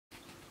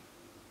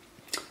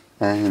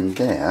And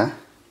there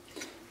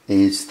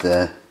is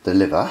the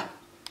liver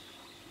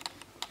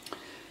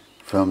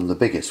from the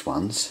biggest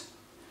ones.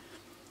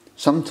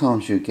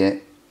 Sometimes you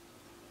get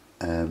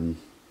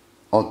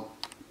odd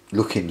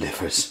looking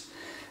livers.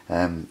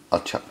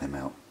 I'll chuck them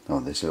out.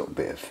 Oh, there's a little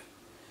bit of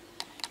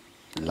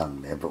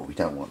lung there, but we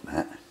don't want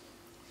that.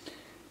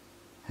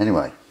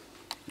 Anyway,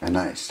 and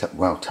that's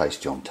well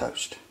tasty on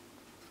toast.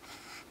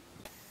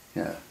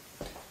 Yeah.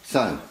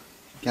 So,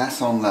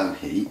 gas on low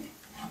heat.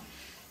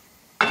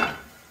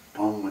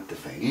 On with the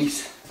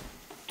thingies.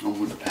 On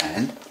with the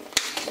pan.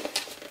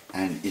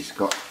 And it's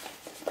got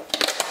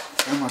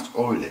so much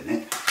oil in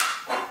it.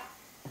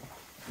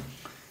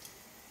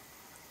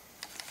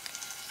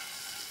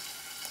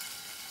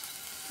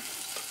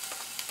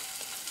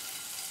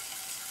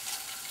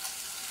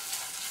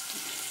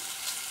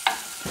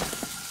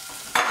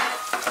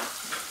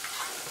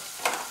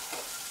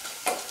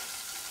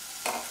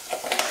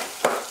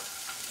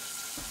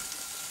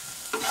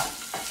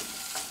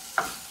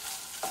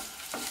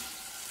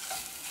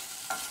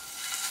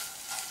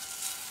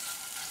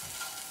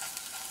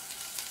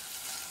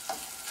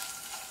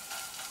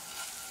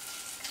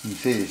 You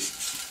see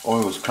this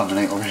oil's coming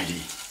out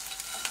already.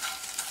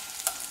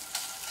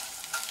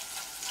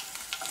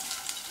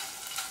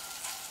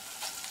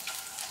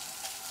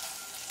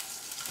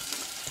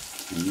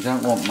 And you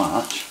don't want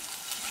much,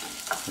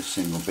 a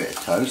single bit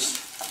of toast.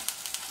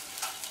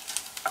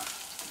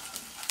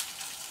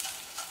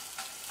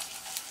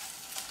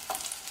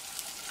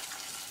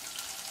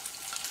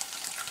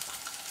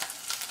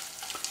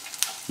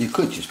 You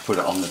could just put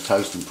it on the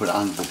toast and put it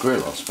under the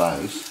grill, I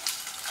suppose.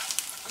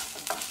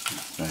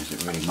 I suppose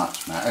it really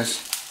much matters.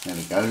 There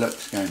we go, look,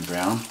 it's going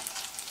brown.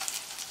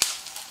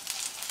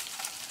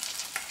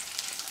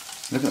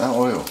 Look at that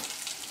oil.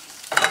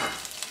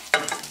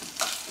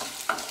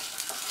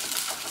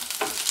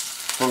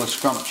 Full of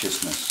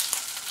scrumptiousness.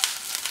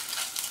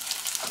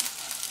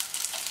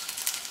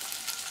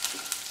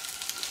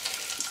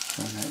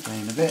 Turn that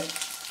down a bit.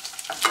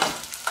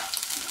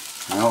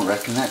 I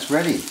reckon that's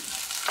ready.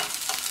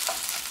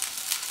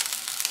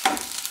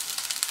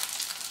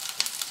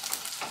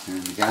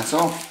 Turn the gas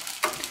off.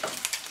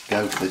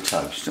 Go for the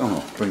toast. Oh,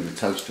 I'll bring the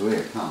toast to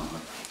here, can't I?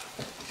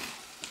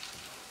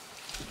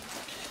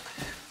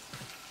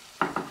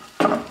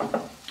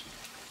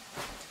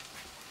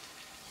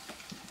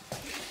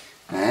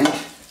 And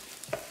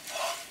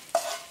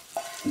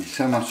there's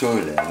so much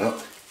oil there,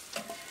 look,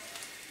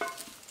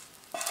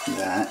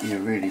 that you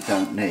really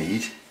don't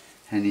need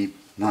any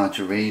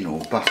margarine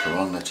or butter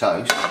on the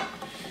toast.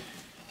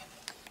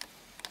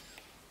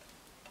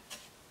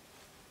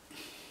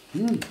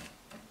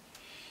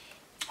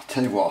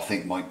 Tell you what I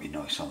think might be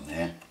nice on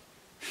there,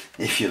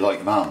 if you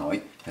like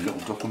Marmite, a little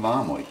drop of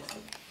Marmite.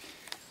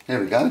 There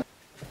we go.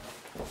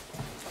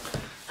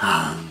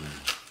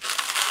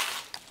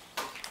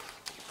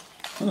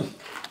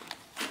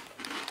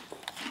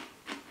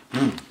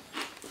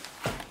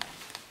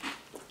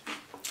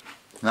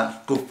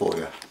 That's good for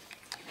you.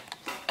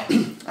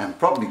 And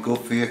probably good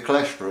for your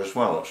cholesterol as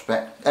well, I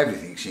expect.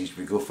 Everything seems to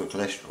be good for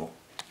cholesterol.